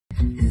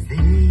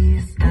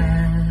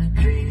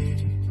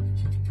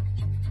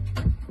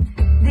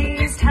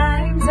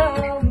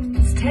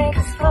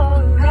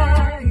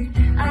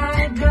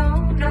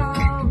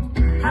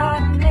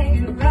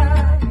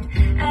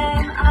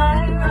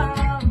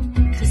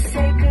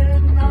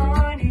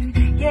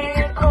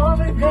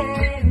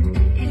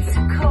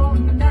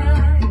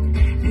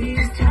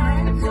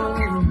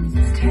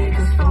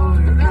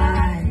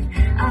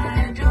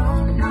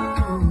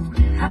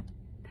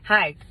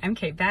I'm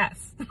Kate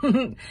Bass.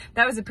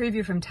 That was a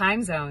preview from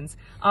Time Zones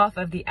off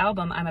of the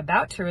album I'm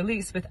about to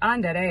release with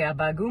Andrea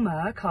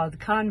Baguma called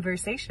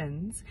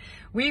Conversations.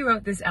 We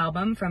wrote this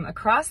album from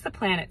across the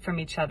planet from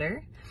each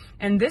other,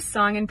 and this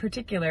song in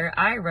particular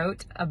I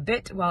wrote a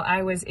bit while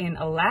I was in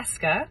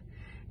Alaska,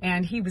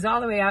 and he was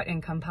all the way out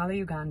in Kampala,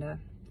 Uganda.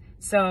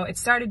 So it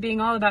started being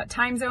all about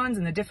time zones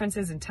and the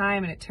differences in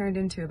time, and it turned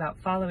into about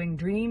following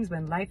dreams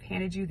when life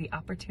handed you the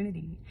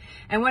opportunity.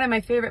 And one of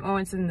my favorite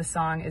moments in the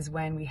song is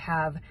when we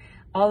have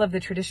all of the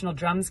traditional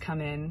drums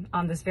come in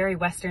on this very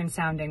Western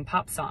sounding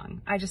pop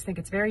song. I just think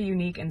it's very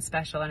unique and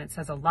special, and it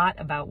says a lot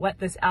about what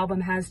this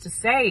album has to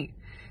say.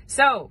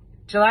 So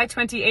July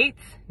 28th,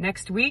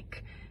 next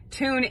week,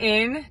 tune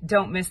in,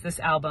 don't miss this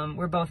album.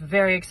 We're both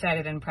very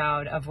excited and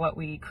proud of what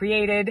we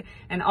created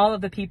and all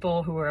of the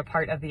people who were a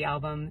part of the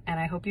album, and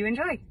I hope you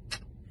enjoy.